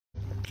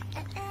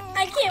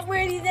can't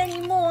wear these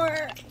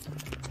anymore.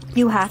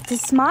 You have to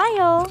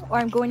smile, or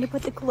I'm going to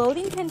put the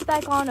clothing pins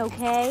back on,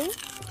 okay?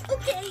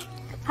 Okay.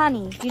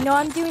 Honey, you know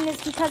I'm doing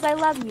this because I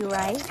love you,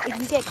 right? If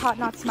you get caught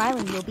not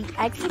smiling, you'll be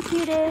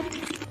executed.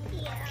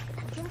 Yeah.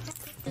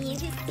 Me and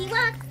Sissy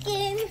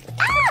walking.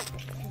 Ah!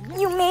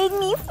 You made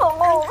me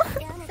fall.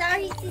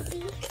 Sorry,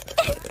 Sissy.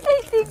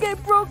 I think I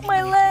broke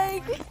my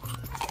leg.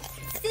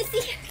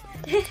 Sissy,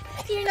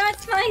 you're not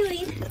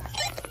smiling.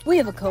 We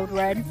have a code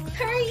red.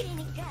 Hurry.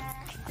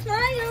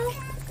 Smile.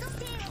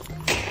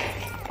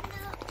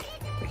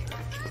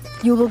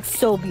 You look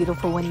so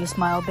beautiful when you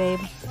smile, babe.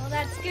 Well,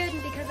 that's good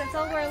because that's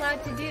all we're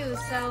allowed to do,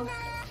 so...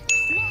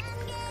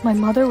 My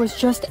mother was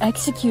just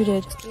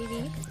executed.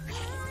 Baby,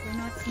 we're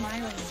not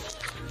smiling.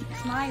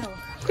 Smile.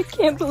 I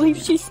can't believe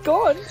she's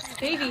gone.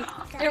 Baby,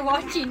 they're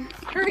watching.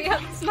 Hurry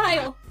up,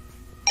 smile.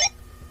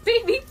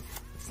 Baby,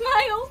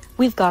 smile.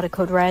 We've got a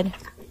code red.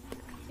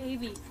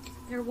 Baby,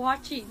 they're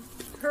watching.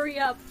 Hurry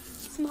up,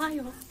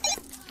 smile.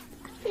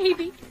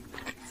 Baby,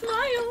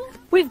 smile.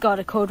 We've got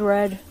a code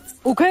red.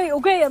 Okay,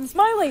 I'm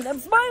smiling.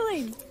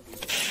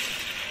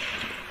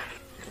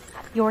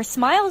 Your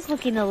smile's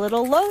looking a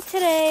little low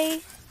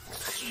today.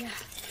 Yeah,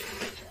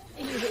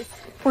 it is.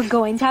 We're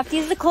going to have to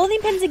use the clothing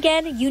pins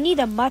again. You need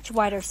a much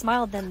wider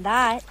smile than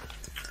that.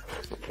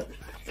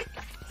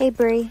 Hey,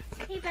 Bree.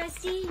 Hey,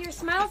 Bestie, your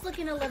smile's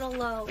looking a little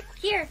low.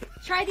 Here,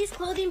 try these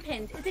clothing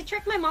pins. It's a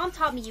trick my mom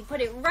taught me. You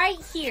put it right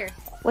here.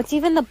 What's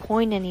even the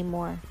point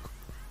anymore?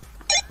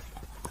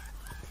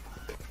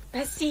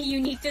 Bestie, you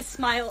need to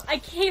smile. I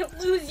can't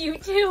lose you,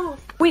 too.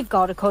 We've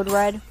got a code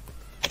red.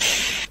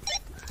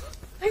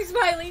 I'm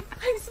smiling.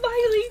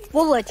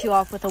 We'll let you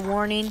off with a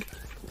warning.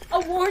 A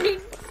warning?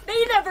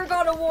 They never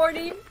got a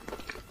warning.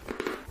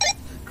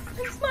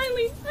 I'm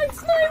smiling.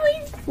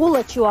 We'll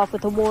let you off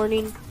with a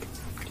warning.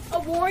 A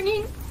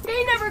warning?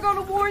 They never got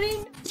a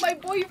warning. My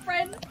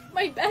boyfriend,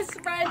 my best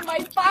friend, my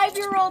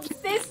 5-year-old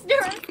sister.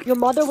 Your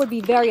mother would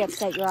be very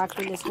upset you're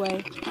acting this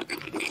way.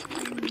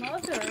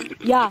 Mother?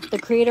 Yeah, the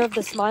creator of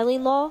the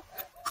smiling law.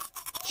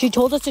 She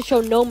told us to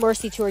show no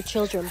mercy to her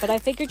children, but I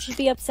figured she'd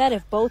be upset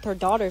if both her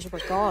daughters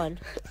were gone.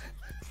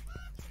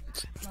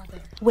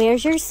 Mother,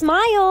 Where's your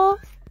smile?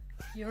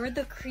 you're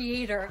the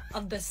creator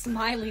of the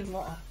smiling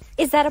law.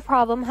 Is that a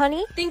problem,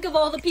 honey? Think of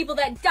all the people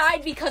that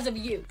died because of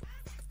you.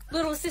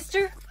 Little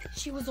sister,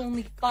 she was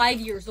only 5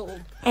 years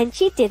old. And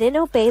she didn't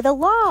obey the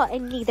law,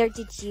 and neither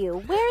did you.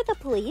 Where are the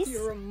police?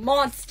 You're a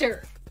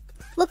monster.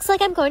 Looks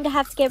like I'm going to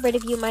have to get rid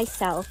of you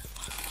myself.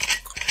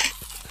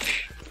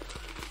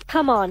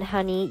 Come on,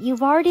 honey.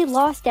 You've already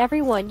lost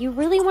everyone. You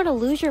really want to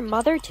lose your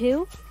mother,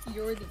 too?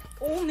 You're the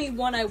only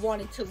one I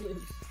wanted to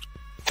lose.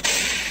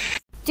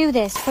 Do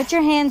this. Put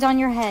your hands on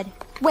your head.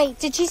 Wait,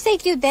 did she say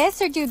do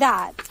this or do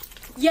that?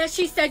 Yes,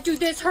 she said do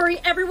this. Hurry,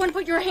 everyone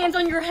put your hands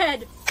on your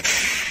head.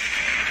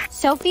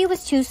 Sophie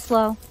was too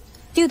slow.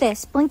 Do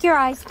this. Blink your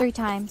eyes 3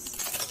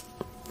 times.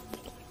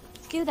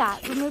 Do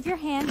that. Remove your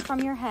hands from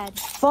your head.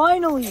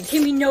 Finally!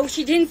 Kimmy, no,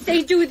 she didn't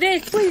say do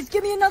this. Please,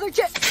 give me another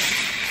chance.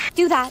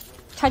 Do that.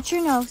 Touch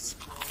your nose.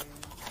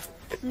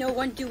 No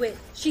one do it.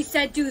 She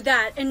said do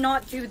that and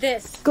not do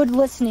this. Good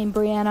listening,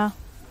 Brianna.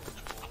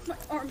 My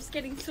arm's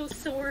getting so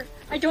sore.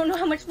 I don't know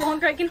how much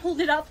longer I can hold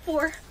it up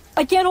for.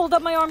 I can't hold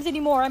up my arms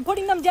anymore. I'm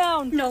putting them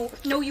down. No,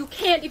 you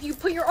can't. If you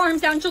put your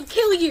arms down, she'll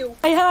kill you.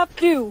 I have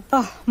to.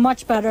 Oh,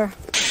 much better.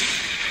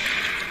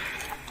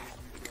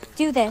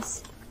 Do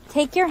this.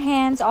 Take your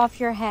hands off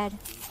your head.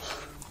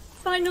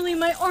 Finally,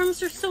 my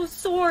arms are so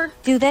sore.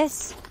 Do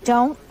this.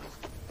 Don't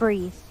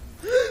breathe.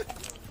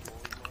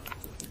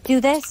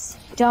 Do this.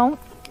 Don't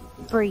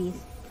breathe.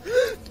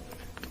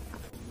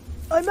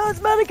 I'm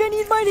asthmatic. I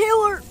need my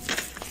inhaler.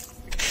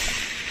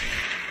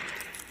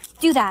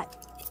 Do that.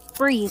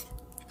 Breathe.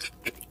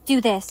 Do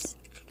this.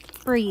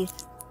 Breathe.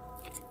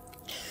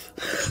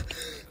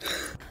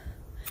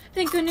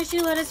 Thank goodness she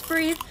let us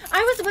breathe.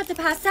 I was about to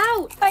pass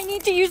out. I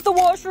need to use the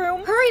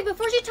washroom. Hurry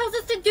before she tells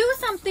us to do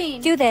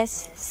something. Do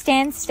this.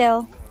 Stand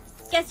still.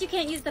 Guess you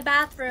can't use the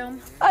bathroom.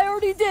 I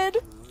already did.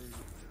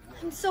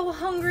 I'm so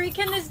hungry.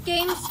 Can this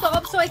game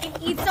stop so I can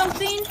eat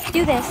something?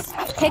 Do this.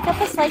 Pick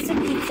up a slice of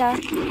pizza.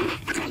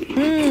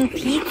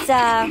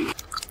 Pizza.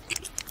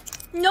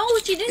 No,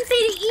 she didn't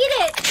say to eat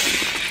it.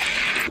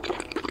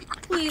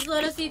 Please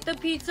let us eat the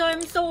pizza.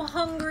 I'm so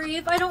hungry.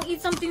 If I don't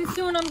eat something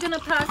soon, I'm gonna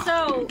pass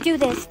out. Do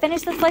this.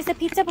 Finish the slice of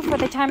pizza before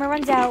the timer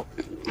runs out.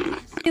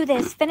 Do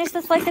this. Finish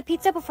the slice of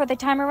pizza before the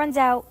timer runs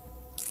out.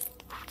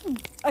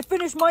 I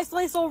finished my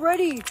slice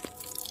already.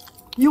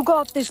 You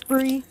got this,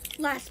 Bree.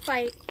 Last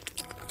bite.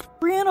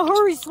 Brianna,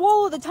 hurry,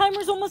 swallow. The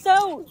timer's almost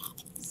out.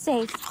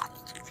 Safe.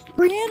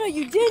 Brianna,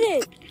 you did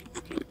it.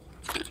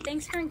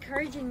 Thanks for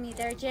encouraging me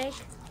there, Jake.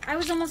 I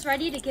was almost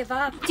ready to give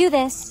up. Do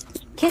this.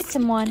 Kiss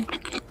someone.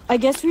 I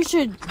guess we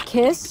should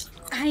kiss.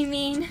 I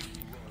mean,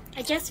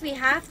 I guess we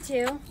have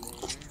to.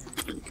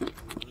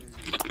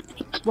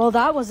 Well,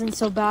 that wasn't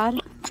so bad.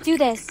 Do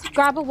this.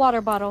 Grab a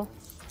water bottle.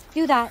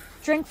 Do that.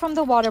 Drink from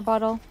the water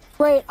bottle.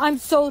 Great, I'm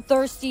so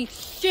thirsty.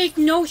 Jake,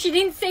 no, she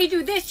didn't say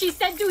do this. She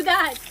said do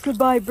that.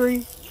 Goodbye,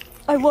 Bree.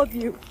 I love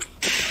you.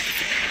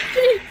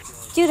 Jake,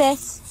 Do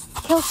this.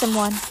 Kill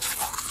someone.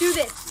 Do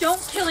this.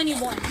 Don't kill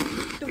anyone.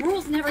 The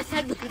rules never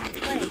said we couldn't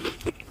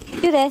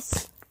play. Do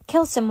this.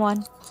 Kill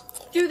someone.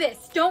 Do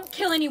this. Don't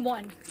kill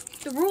anyone.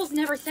 The rules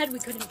never said we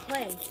couldn't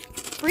play.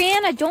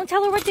 Brianna, don't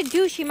tell her what to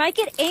do. She might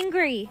get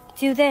angry.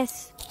 Do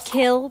this.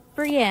 Kill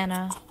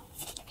Brianna.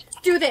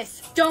 Do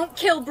this. Don't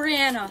kill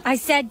Brianna. I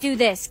said do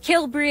this.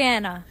 Kill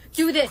Brianna.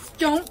 Do this.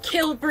 Don't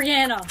kill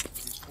Brianna.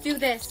 Do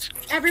this.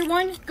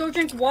 Everyone, go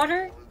drink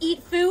water,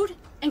 eat food,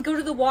 and go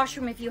to the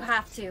washroom if you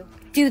have to.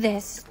 Do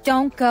this.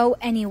 Don't go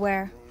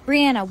anywhere.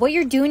 Brianna, what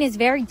you're doing is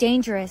very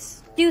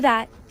dangerous. Do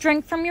that.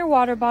 Drink from your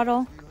water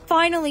bottle.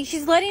 Finally,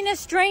 she's letting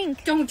us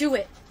drink. Don't do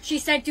it. She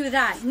said do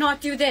that,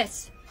 not do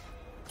this.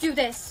 Do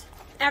this.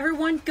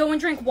 Everyone, go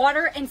and drink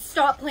water and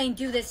stop playing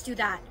do this, do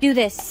that. Do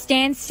this.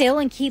 Stand still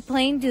and keep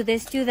playing do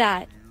this, do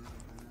that.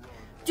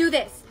 Do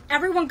this.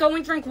 Everyone, go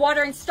and drink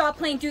water and stop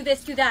playing do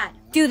this, do that.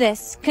 Do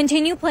this.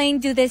 Continue playing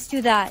do this,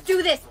 do that.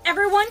 Do this.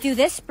 Everyone. Do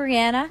this,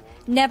 Brianna.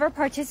 Never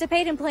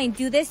participate in playing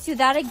do this, do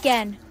that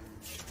again.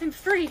 I'm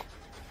free.